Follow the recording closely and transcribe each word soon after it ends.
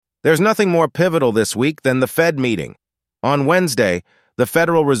There's nothing more pivotal this week than the Fed meeting. On Wednesday, the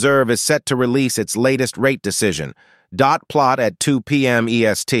Federal Reserve is set to release its latest rate decision, dot plot at 2 p.m.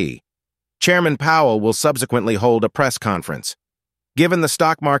 EST. Chairman Powell will subsequently hold a press conference. Given the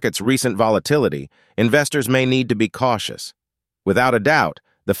stock market's recent volatility, investors may need to be cautious. Without a doubt,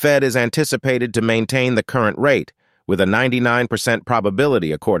 the Fed is anticipated to maintain the current rate, with a 99%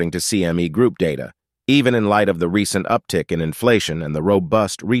 probability according to CME Group data, even in light of the recent uptick in inflation and the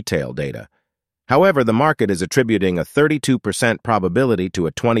robust retail data. However, the market is attributing a 32% probability to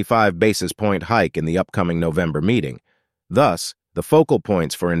a 25 basis point hike in the upcoming November meeting. Thus, the focal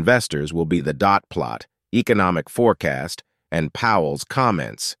points for investors will be the dot plot, economic forecast, and Powell's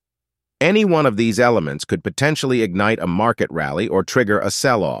comments. Any one of these elements could potentially ignite a market rally or trigger a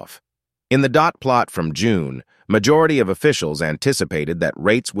sell-off. In the dot plot from June, majority of officials anticipated that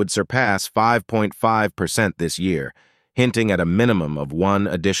rates would surpass 5.5% this year, hinting at a minimum of one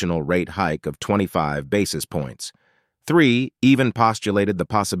additional rate hike of 25 basis points. 3 even postulated the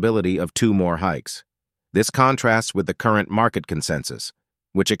possibility of 2 more hikes. This contrasts with the current market consensus,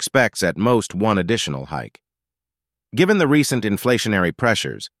 which expects at most 1 additional hike. Given the recent inflationary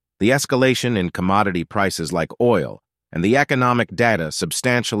pressures, the escalation in commodity prices like oil, and the economic data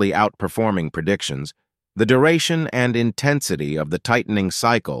substantially outperforming predictions, the duration and intensity of the tightening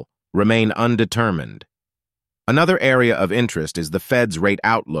cycle remain undetermined. Another area of interest is the Fed's rate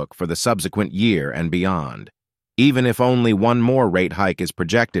outlook for the subsequent year and beyond. Even if only 1 more rate hike is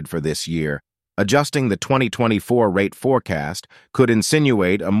projected for this year, adjusting the 2024 rate forecast could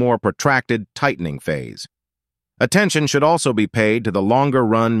insinuate a more protracted tightening phase. Attention should also be paid to the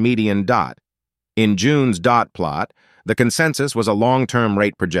longer-run median dot. In June's dot plot, the consensus was a long-term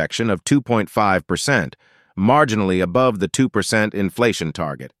rate projection of 2.5%, marginally above the 2% inflation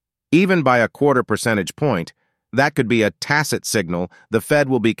target. Even by a 0.25 percentage point, that could be a tacit signal the Fed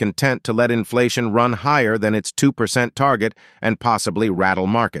will be content to let inflation run higher than its 2% target and possibly rattle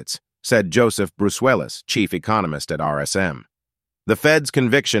markets, said Joseph Brusuelas, chief economist at RSM. The Fed's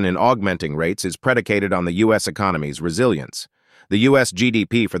conviction in augmenting rates is predicated on the U.S. economy's resilience. The U.S.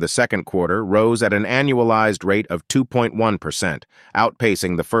 GDP for the second quarter rose at an annualized rate of 2.1%,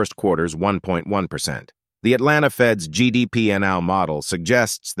 outpacing the first quarter's 1.1%. The Atlanta Fed's GDP-NL model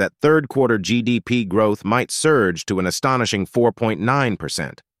suggests that third-quarter GDP growth might surge to an astonishing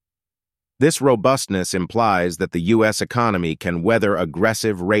 4.9%. This robustness implies that the U.S. economy can weather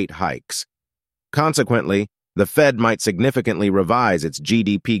aggressive rate hikes. Consequently, the Fed might significantly revise its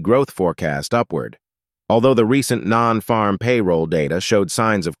GDP growth forecast upward. Although the recent non-farm payroll data showed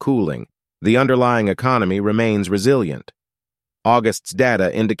signs of cooling, the underlying economy remains resilient. August's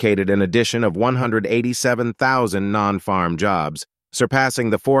data indicated an addition of 187,000 non-farm jobs, surpassing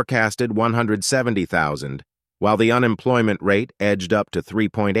the forecasted 170,000, while the unemployment rate edged up to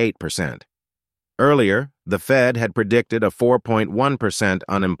 3.8%. Earlier, the Fed had predicted a 4.1%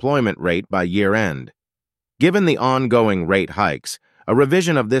 unemployment rate by year-end. Given the ongoing rate hikes, a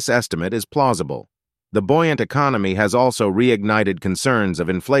revision of this estimate is plausible. The buoyant economy has also reignited concerns of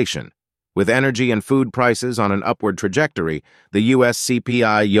inflation. With energy and food prices on an upward trajectory, the U.S.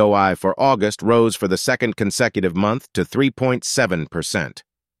 CPI YoY for August rose for the second consecutive month to 3.7%.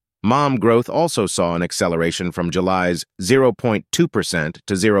 MOM growth also saw an acceleration from July's 0.2%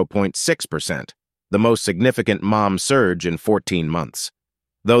 to 0.6%, the most significant MOM surge in 14 months.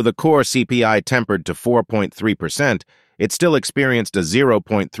 Though the core CPI tempered to 4.3%, it still experienced a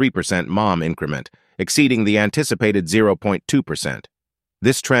 0.3% MOM increment, exceeding the anticipated 0.2%.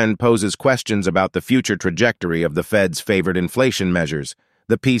 This trend poses questions about the future trajectory of the Fed's favored inflation measures,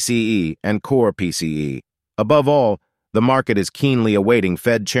 the PCE and core PCE. Above all, the market is keenly awaiting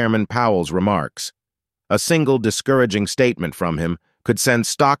Fed Chairman Powell's remarks. A single discouraging statement from him could send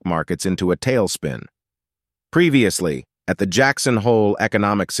stock markets into a tailspin. Previously, at the Jackson Hole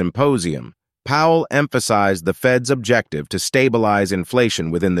Economic Symposium, Powell emphasized the Fed's objective to stabilize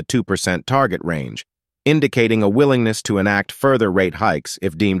inflation within the 2% target range, indicating a willingness to enact further rate hikes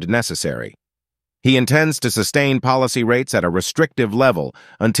if deemed necessary. He intends to sustain policy rates at a restrictive level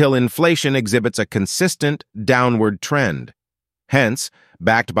until inflation exhibits a consistent downward trend. Hence,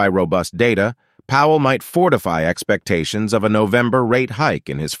 backed by robust data, Powell might fortify expectations of a November rate hike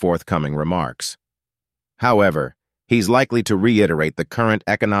in his forthcoming remarks. However, he's likely to reiterate the current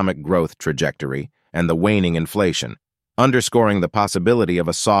economic growth trajectory and the waning inflation, underscoring the possibility of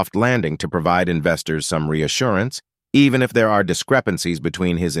a soft landing to provide investors some reassurance, even if there are discrepancies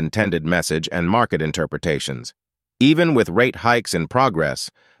between his intended message and market interpretations. Even with rate hikes in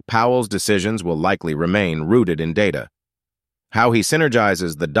progress, Powell's decisions will likely remain rooted in data. How he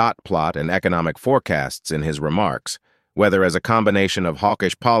synergizes the dot plot and economic forecasts in his remarks whether as a combination of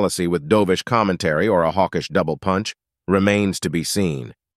hawkish policy with dovish commentary or a hawkish double punch, remains to be seen.